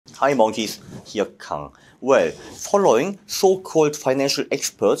Hi monkeys, here Kang. Well, following so-called financial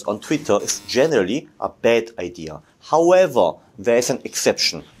experts on Twitter is generally a bad idea. However, there is an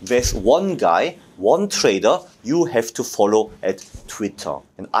exception. There's one guy, one trader you have to follow at Twitter.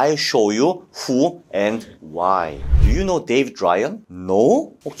 And I'll show you who and why. Do you know David Ryan?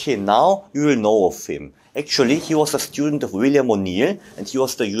 No? Okay, now you will know of him. Actually, he was a student of William O'Neill and he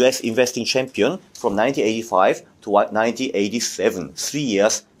was the US investing champion from 1985 to 1987, 3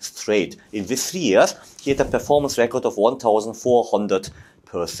 years straight. In these 3 years, he had a performance record of 1,400%.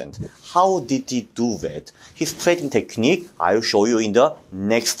 How did he do that? His trading technique I will show you in the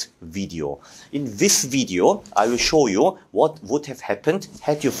next video. In this video, I will show you what would have happened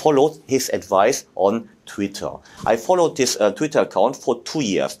had you followed his advice on Twitter. I followed this Twitter account for 2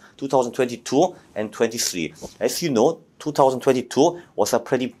 years, 2022 and 23. As you know, 2022 was a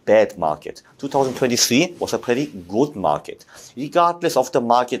pretty bad market. 2023 was a pretty good market. Regardless of the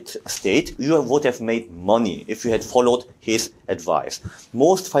market state, you would have made money if you had followed his advice.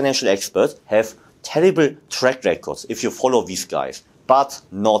 Most financial experts have terrible track records if you follow these guys, but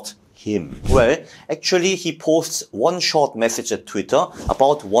not him. Well, actually he posts one short message at Twitter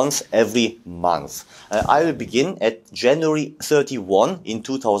about once every month. I will begin at January 31 in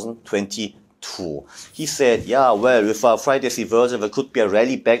 2022. He said, yeah, well, with a Friday's reversal, there could be a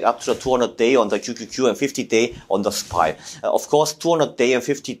rally back up to the 200-day on the QQQ and 50-day on the SPY. Of course, 200-day and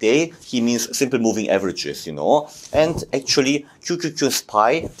 50-day, he means simple moving averages, you know. And actually, QQQ and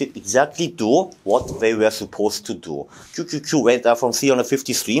SPY did exactly do what they were supposed to do. QQQ went up from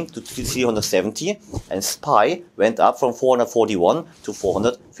 353 to 370, and SPY went up from 441 to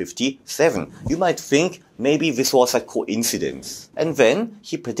 457. You might think maybe this was a coincidence. And then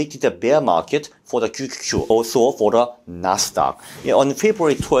he predicted a bear market for the QQQ, also for the Nasdaq. Yeah, on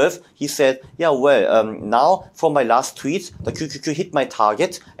February 12th, he said, yeah, well, now from my last tweet, the QQQ hit my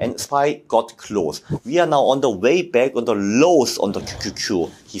target and SPY got close. We are now on the way back on the lows on the QQQ,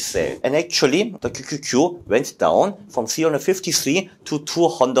 he said. And actually, the QQQ went down from 353 to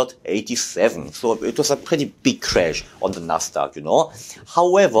 287. So it was a pretty big crash on the Nasdaq, you know.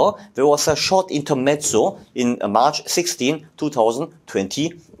 However, there was a short intermezzo in March 16,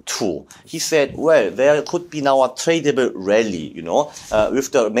 2022. He said, well, there could be now a tradable rally, you know,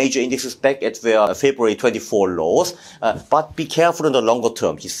 with the major indexes back at their February 24 lows, but be careful in the longer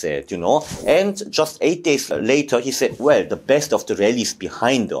term, he said, you know. And just 8 days later, he said, well, the best of the rally is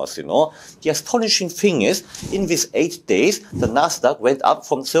behind us, you know. The astonishing thing is, in these 8 days, the Nasdaq went up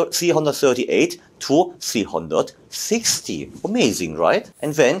from 338 to 360. Amazing, right?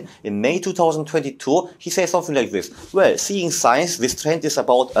 And then in May 2022, he says something like this. Well, seeing signs, this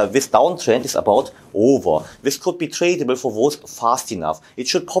downtrend is about over. This could be tradable for those fast enough. It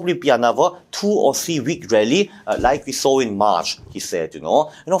should probably be another 2 or 3 week rally like we saw in March, he said, you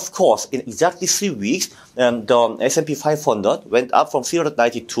know. And of course, in exactly 3 weeks, the S&P 500 went up from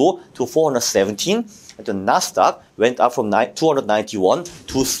 392 to 417, and the Nasdaq went up from 291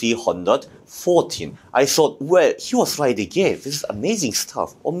 to 314. I thought, well, he was right again. This is amazing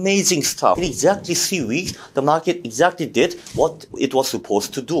stuff. Amazing stuff. In exactly 3 weeks, the market exactly did what it was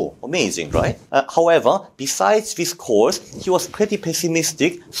supposed to do. Amazing, right? However, besides this course, he was pretty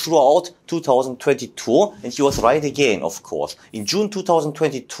pessimistic throughout 2022, and he was right again, of course. In June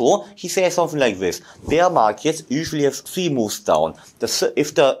 2022, he said something like this. Bear markets usually have 3 moves down.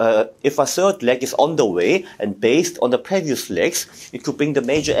 If a third leg is on the way, and based on the previous legs, it could bring the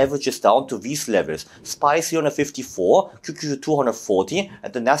major averages down to these levels. SPY 354, QQQ 240,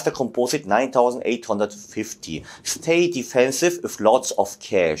 and the Nasdaq Composite 9,850. Stay defensive with lots of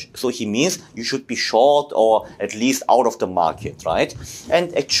cash. So he means you should be short or at least out of the market, right?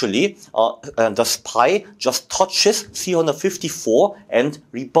 And actually, the SPY just touches 354 and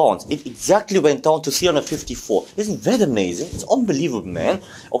rebounds. It exactly went down to 354. Isn't that amazing? It's unbelievable, man.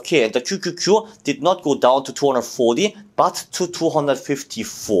 Okay, and the QQQ did not go down to 240, but to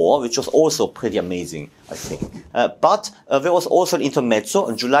 254, which was also pretty amazing, I think. But there was also an intermezzo.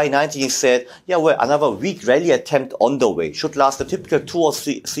 On July 19, he said, yeah, well, another weak rally attempt on the way. Should last a typical 2 or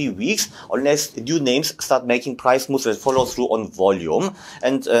 3 weeks, unless new names start making price moves that follow through on volume.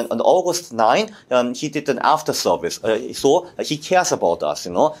 And on August 9, he did an after service. So he cares about us,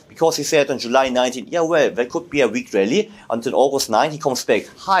 you know, because he said on July 19, yeah, well, there could be a weak rally. Until August 9, he comes back.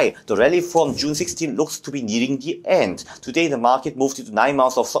 Hi, the rally from June 16 looks to be nearing the end. Today the market moved into 9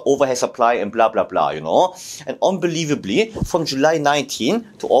 months of overhead supply and blah, blah, blah, you know. And unbelievably, from July 19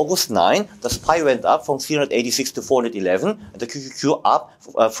 to August 9, the SPY went up from 386 to 411, and the QQQ up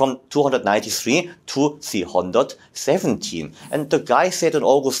from 293 to 317. And the guy said on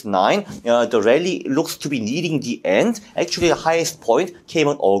August 9, the rally looks to be nearing the end. Actually, the highest point came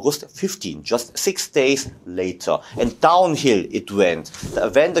on August 15, just 6 days later. And downhill it went.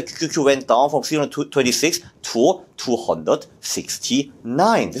 When the QQQ went down from 326 to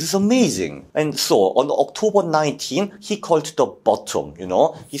 269. This is amazing. And so on October 19, he called the bottom, you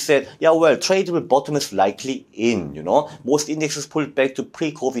know. He said, yeah, well, tradable bottom is likely in, you know. Most indexes pulled back to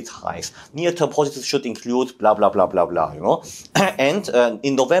pre-COVID highs. Near-term positives should include blah, blah, blah, blah, blah, you know. And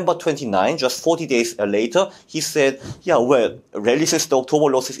in November 29, just 40 days later, he said, yeah, well, rally since the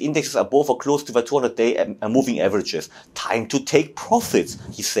October losses indexes are both or close to the 200-day moving averages. Time to take profits,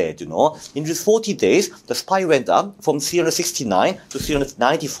 he said, you know. In these 40 days, the SPY went up from 369 to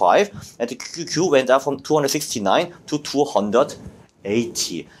 395, and the QQQ went up from 269 to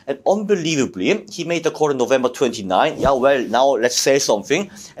 280. And unbelievably, he made the call on November 29. Yeah, well, now let's sell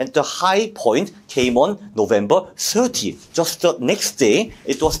something. And the high point came on November 30. Just the next day,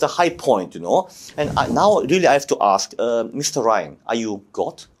 it was the high point, you know. And now, really, I have to ask, Mr. Ryan, are you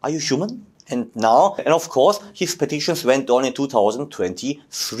God? Are you human? And now, and of course, his predictions went on in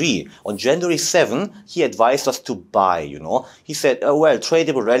 2023. On January 7, he advised us to buy, you know. He said, well,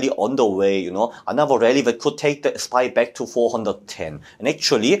 tradable rally on the way, you know, another rally that could take the SPY back to 410. And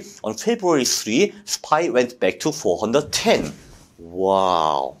actually, on February 3, SPY went back to 410.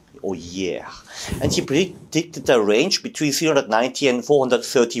 Wow. Oh yeah. And he predicted a range between 390 and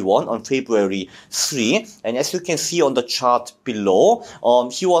 431 on February 3. And as you can see on the chart below,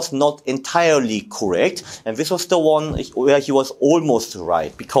 he was not entirely correct. And this was the one where he was almost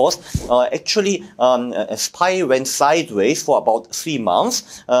right. Because actually, SPY went sideways for about 3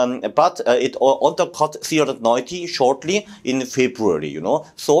 months. But it undercut 390 shortly in February, you know.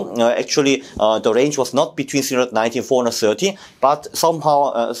 So actually, the range was not between 390 and 430, but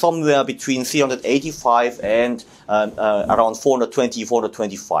somehow, somewhere between 385 and around 420,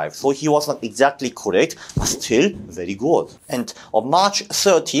 425. So he was not exactly correct, but still very good. And on March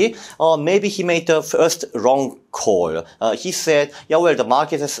 30, maybe he made the first wrong call. He said, yeah, well, the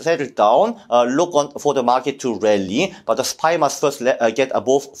market has settled down. Look on for the market to rally, but the SPY must first get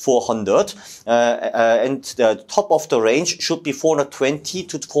above 400. And the top of the range should be 420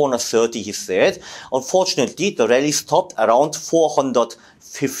 to 430, he said. Unfortunately, the rally stopped around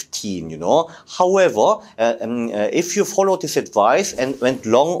 415, you know. However, if you followed this advice and went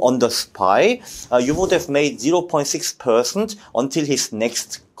long on the SPY, you would have made 0.6% until his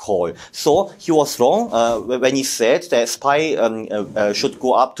next call. So he was wrong when he said that SPY should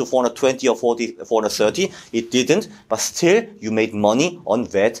go up to 420 or 430. It didn't, but still you made money on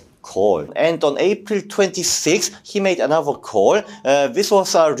that call. And on April 26, he made another call. This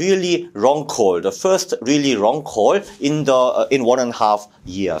was a really wrong call, the first really wrong call in 1.5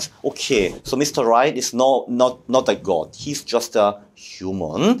 years. Okay, so Mr. Ryan is not a god. He's just a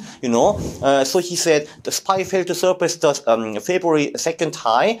human, you know. So he said the SPY failed to surpass the February 2nd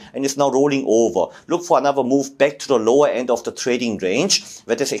high and is now rolling over. Look for another move back to the lower end of the trading range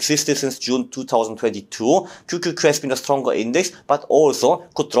that has existed since June 2022. QQQ has been a stronger index, but also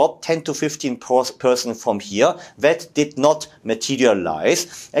could drop 10 to 15% from here. That did not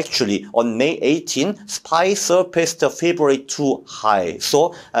materialize. Actually, on May 18, SPY surpassed the February 2 high.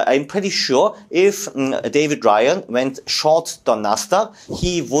 So I'm pretty sure if David Ryan went short the Nasdaq,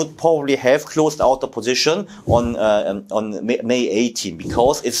 he would probably have closed out the position on May 18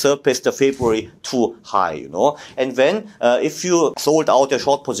 because it surpassed the February 2 high, you know. And then if you sold out your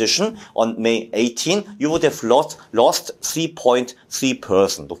short position on May 18, you would have lost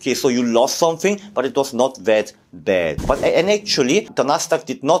 3.3%. Okay, so you lost something, but it was not that bad. And actually, the Nasdaq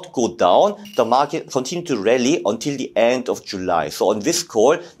did not go down. The market continued to rally until the end of July. So on this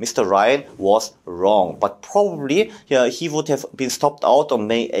call, Mr. Ryan was wrong. But probably he would have been stopped out on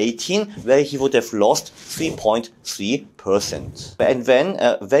May 18, where he would have lost 3.3%. And then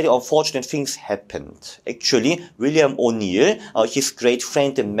very unfortunate things happened. Actually, William O'Neill, his great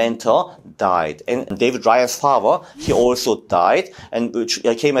friend and mentor, died. And David Ryan's father, he also died, and which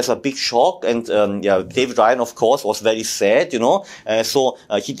came as a big shock. And David Ryan, of course, was very sad, you know. So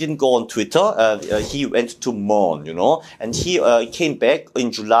he didn't go on Twitter. He went to mourn, you know. And he came back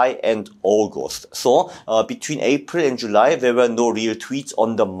in July and August. So between April and July, there were no real tweets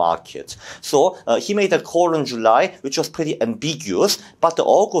on the market. So he made a call in July, which was pretty ambiguous, but the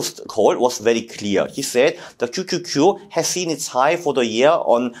August call was very clear. He said the QQQ has seen its high for the year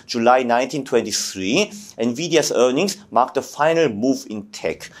on July 1923. Nvidia's earnings marked the final move in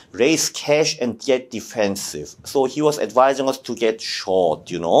tech. Raise cash and get defensive. So he was advising us to get short,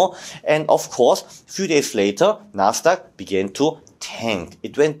 you know. And of course, a few days later, Nasdaq began to tank.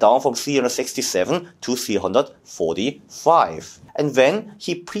 It went down from 367 to 345. And then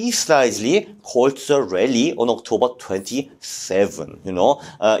he precisely called the rally on October 27. You know,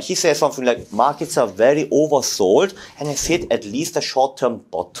 he said something like, markets are very oversold and has hit at least a short-term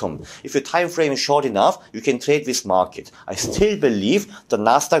bottom. If your time frame is short enough, you can trade this market. I still believe the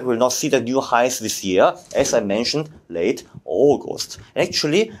Nasdaq will not see the new highs this year, as I mentioned, late August.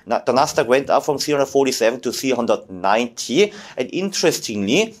 Actually, the Nasdaq went up from 347 to 390, and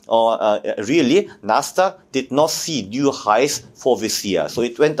interestingly, really, Nasdaq did not see new highs for this year. So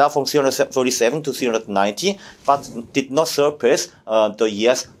it went up from 347 to 390, but did not surpass the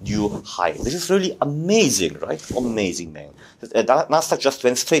year's new high. This is really amazing, right? Amazing, man. Nasdaq just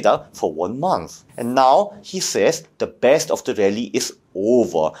went straight up for 1 month. And now he says the best of the rally is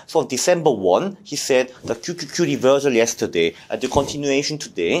over. So on December 1, he said the QQQ reversal yesterday and the continuation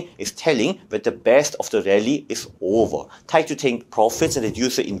today is telling that the best of the rally is over. Time to take profits and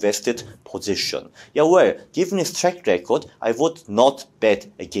reduce the invested position. Yeah, well, given his track record, I would not bet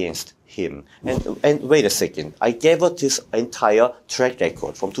against him. And wait a second, I gathered his entire track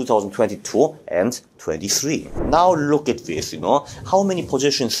record from 2022 and 23. Now look at this, you know, how many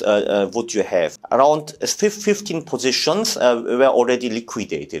positions would you have? Around 15 positions were already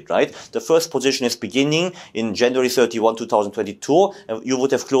liquidated, right? The first position is beginning in January 31, 2022. You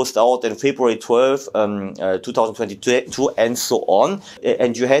would have closed out in February 12, 2022, and so on.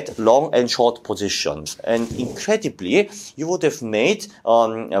 And you had long and short positions. And incredibly, you would have made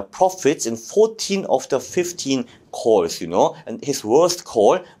profits in 14 of the 15 calls, you know, and his worst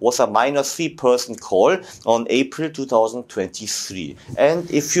call was a -3% call on April 2023. And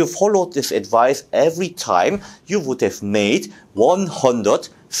if you followed this advice every time, you would have made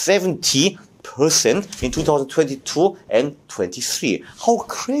 170% in 2022 and 23. How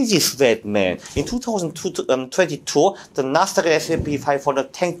crazy is that, man? In 2022, the Nasdaq and S&P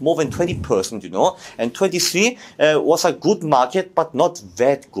 500 tanked more than 20%, you know, and 23 was a good market, but not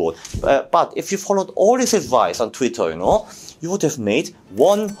that good. But if you followed all this advice on Twitter, you know, you would have made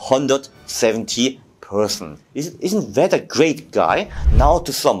 170%. Isn't that a great guy? Now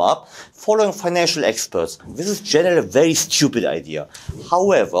to sum up, following financial experts, this is generally a very stupid idea.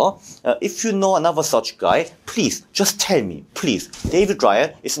 However, if you know another such guy, please, just tell me, please. David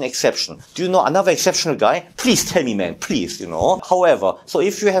Ryan is an exception. Do you know another exceptional guy? Please tell me, man, please, you know. However, so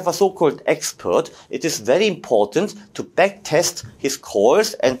if you have a so-called expert, it is very important to backtest his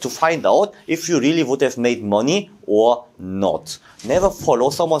calls and to find out if you really would have made money or not. Never follow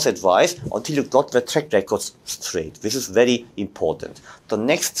someone's advice until you got the track records straight. This is very important. The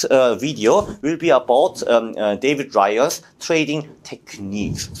next video will be about David Ryan's trading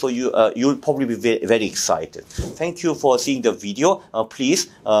techniques. So you'll probably be very excited. Thank you for seeing the video. Please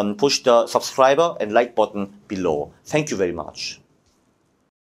push the subscriber and like button below. Thank you very much.